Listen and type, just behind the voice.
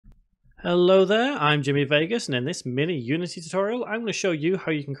Hello there, I'm Jimmy Vegas, and in this mini Unity tutorial I'm going to show you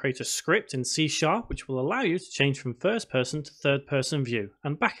how you can create a script in C# which will allow you to change from first person to third person view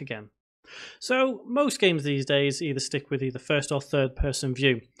and back again. So most games these days either stick with either first or third person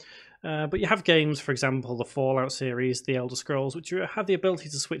view. But you have games, for example, the Fallout series, the Elder Scrolls, which have the ability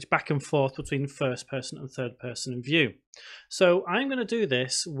to switch back and forth between first person and third person view. So I'm going to do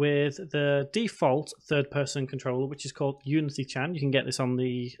this with the default third person controller, which is called UnityChan. You can get this on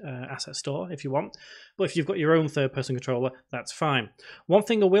the asset store if you want. But if you've got your own third person controller, that's fine. One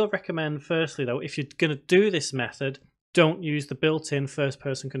thing I will recommend firstly, though, if you're going to do this method, don't use the built-in first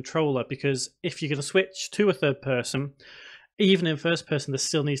person controller, because if you're going to switch to a third person, even in first person, there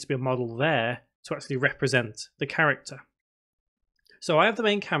still needs to be a model there to actually represent the character. So I have the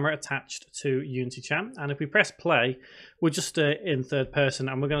main camera attached to UnityChan, and if we press play, we're just in third person,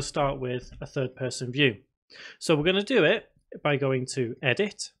 and we're going to start with a third person view. So we're going to do it by going to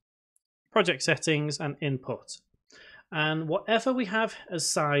Edit, Project Settings, and Input. And whatever we have as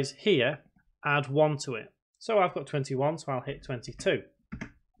size here, add 1 to it. So I've got 21, so I'll hit 22.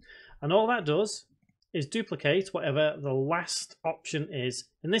 And all that does is duplicate whatever the last option is.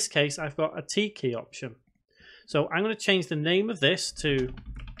 In this case, I've got a T key option. So I'm going to change the name of this to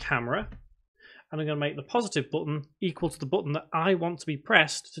camera, and I'm going to make the positive button equal to the button that I want to be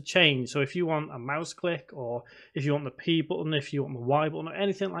pressed to change. So if you want a mouse click, or if you want the P button, if you want the Y button, or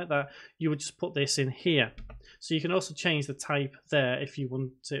anything like that, you would just put this in here. So you can also change the type there if you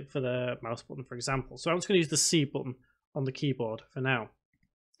want it for the mouse button, for example. So I'm just going to use the C button on the keyboard for now.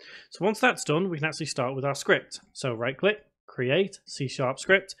 So once that's done, we can actually start with our script. So right click, create, C#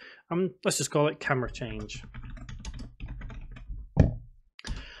 script, and let's just call it camera change.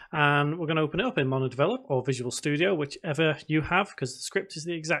 And we're going to open it up in MonoDevelop or Visual Studio, whichever you have, because the script is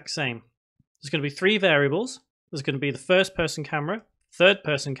the exact same. There's going to be 3 variables. There's going to be the first person camera, third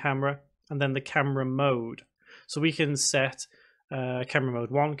person camera, and then the camera mode. So we can set camera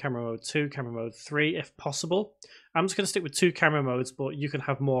mode 1, camera mode 2, camera mode 3 if possible. I'm just going to stick with 2 camera modes, but you can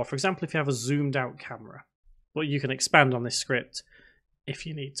have more. For example, if you have a zoomed out camera, but you can expand on this script if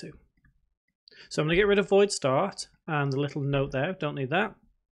you need to. So I'm going to get rid of void start and the little note there, don't need that.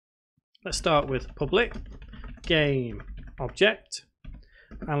 Let's start with public game object,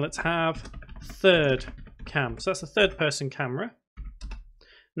 and let's have third cam. So that's the third person camera.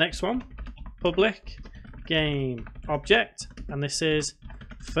 Next one, public game object, and this is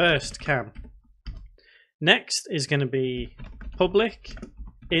first cam. Next is going to be public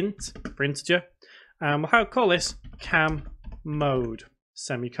int for integer, and we'll call this cam mode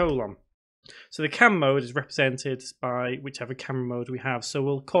semicolon. So the cam mode is represented by whichever camera mode we have. So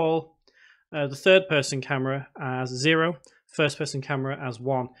we'll call the third person camera as 0, first person camera as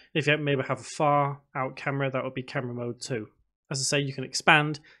 1. If you maybe have a far out camera, that would be camera mode 2. As I say, you can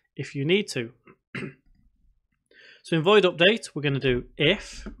expand if you need to. So in void update, we're going to do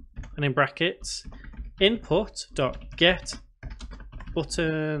if, and in brackets, input.get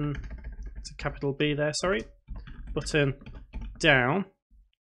button, it's a capital B there, sorry, button down,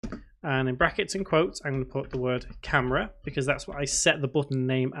 and in brackets and quotes, I'm going to put the word camera, because that's what I set the button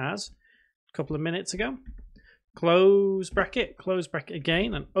name as a couple of minutes ago. Close bracket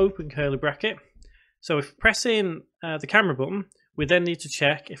again, and open curly bracket. So if pressing the camera button, we then need to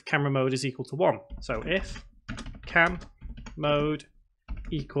check if camera mode is equal to 1. So if cam mode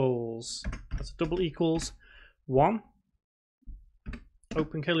equals, that's a double equals 1,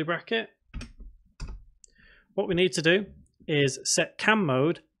 open curly bracket. What we need to do is set cam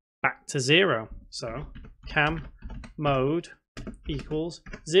mode back to 0. So cam mode equals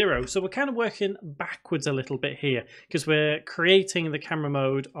 0. So we're kind of working backwards a little bit here, because we're creating the camera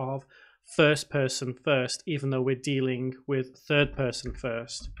mode of first person first, even though we're dealing with third person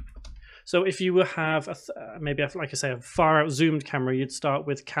first. So if you have maybe, like I say, a far out zoomed camera, you'd start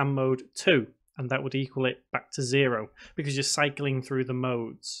with cam mode 2, and that would equal it back to 0, because you're cycling through the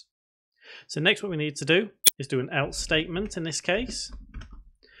modes. So next what we need to do is do an else statement in this case,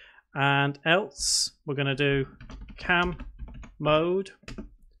 and else we're going to do cam mode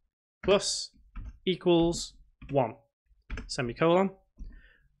plus equals 1 semicolon,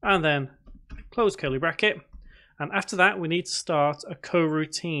 and then close curly bracket. And after that we need to start a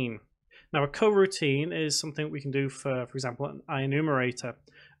coroutine. Now a coroutine is something we can do for example, an IEnumerator.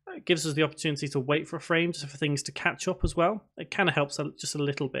 It gives us the opportunity to wait for a frame just for things to catch up as well. It kind of helps just a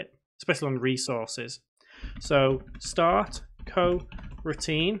little bit, especially on resources. So start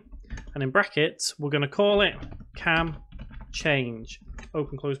coroutine, and in brackets we're going to call it cam change,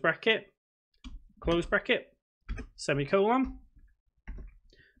 open close bracket, semicolon,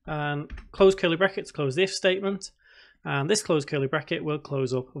 and close curly brackets, close the if statement. And this close curly bracket will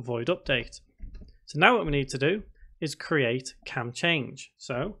close up void update. So now what we need to do is create cam change.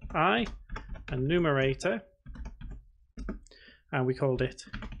 So I enumerator, and we called it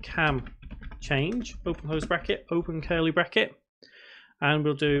cam change, open close bracket, open curly bracket, and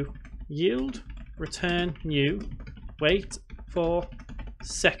we'll do yield return new wait for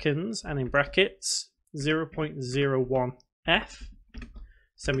seconds, and in brackets 0.01f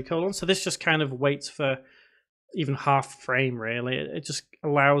semicolon. So this just kind of waits for even half frame, really. It just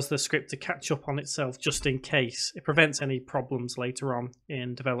allows the script to catch up on itself just in case. It prevents any problems later on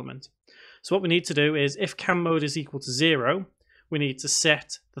in development. So what we need to do is, if cam mode is equal to 0, we need to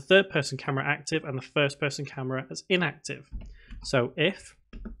set the third person camera active and the first person camera as inactive. So if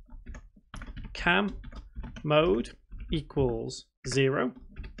cam mode equals 0,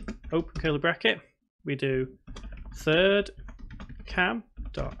 open curly bracket, we do third cam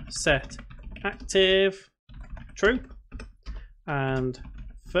dot set active true, and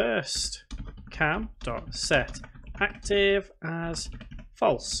first cam dot set active as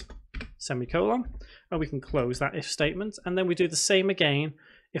false semicolon, and we can close that if statement, and then we do the same again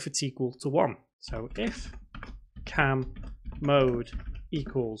if it's equal to 1. So if cam mode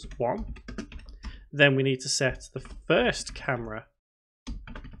equals 1, then we need to set the first camera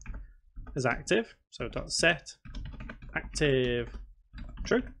as active, so dot set active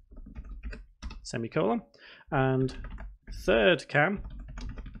true semicolon, and third cam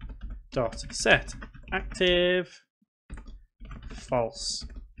dot set active false,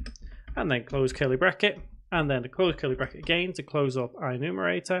 and then close curly bracket, and then the close curly bracket again to close up our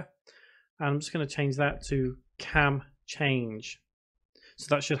enumerator. And I'm just going to change that to cam change, so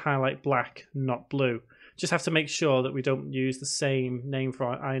that should highlight black, not blue. Just have to make sure that we don't use the same name for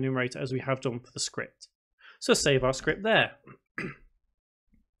our enumerator as we have done for the script. So save our script there.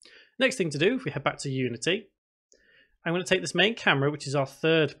 Next thing to do, if we head back to Unity, I'm going to take this main camera, which is our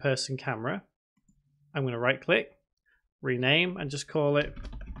third person camera. I'm going to right click, rename, and just call it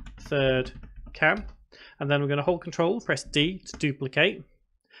third cam. And then we're going to hold control, press D to duplicate.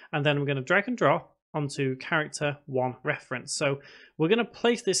 And then we're going to drag and drop onto character 1 reference. So we're going to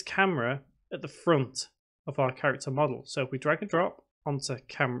place this camera at the front of our character model. So if we drag and drop onto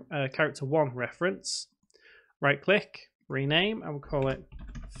character 1 reference, right click, rename, and we'll call it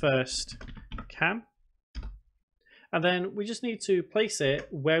first cam. And then we just need to place it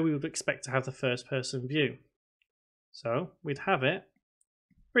where we would expect to have the first person view. So we'd have it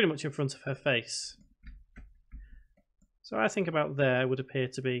pretty much in front of her face. So I think about there would appear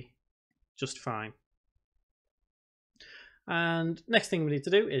to be just fine. And next thing we need to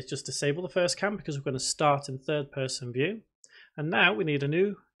do is just disable the first cam, because we're going to start in third person view. And now we need a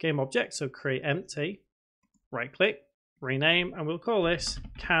new game object, so create empty, right click, rename, and we'll call this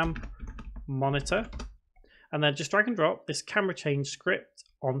cam monitor. And then just drag and drop this camera change script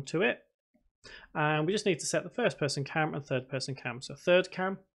onto it. And we just need to set the first person cam and third person cam. So third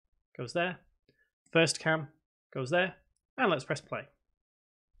cam goes there, first cam goes there, and let's press play.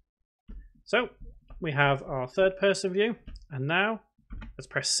 So we have our third person view, and now let's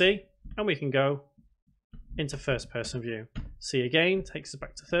press C and we can go into first person view. C again takes us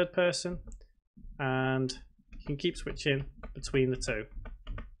back to third person, and you can keep switching between the two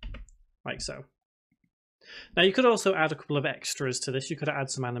like so. Now you could also add a couple of extras to this. You could add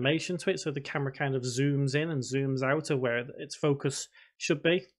some animation to it so the camera kind of zooms in and zooms out of where its focus should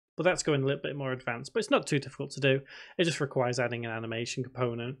be, but that's going a little bit more advanced, but it's not too difficult to do. It just requires adding an animation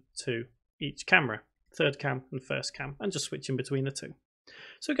component to each camera, third cam and first cam, and just switching between the two.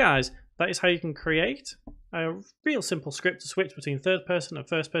 So guys, that is how you can create a real simple script to switch between third person and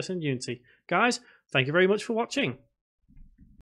first person in Unity. Guys, thank you very much for watching.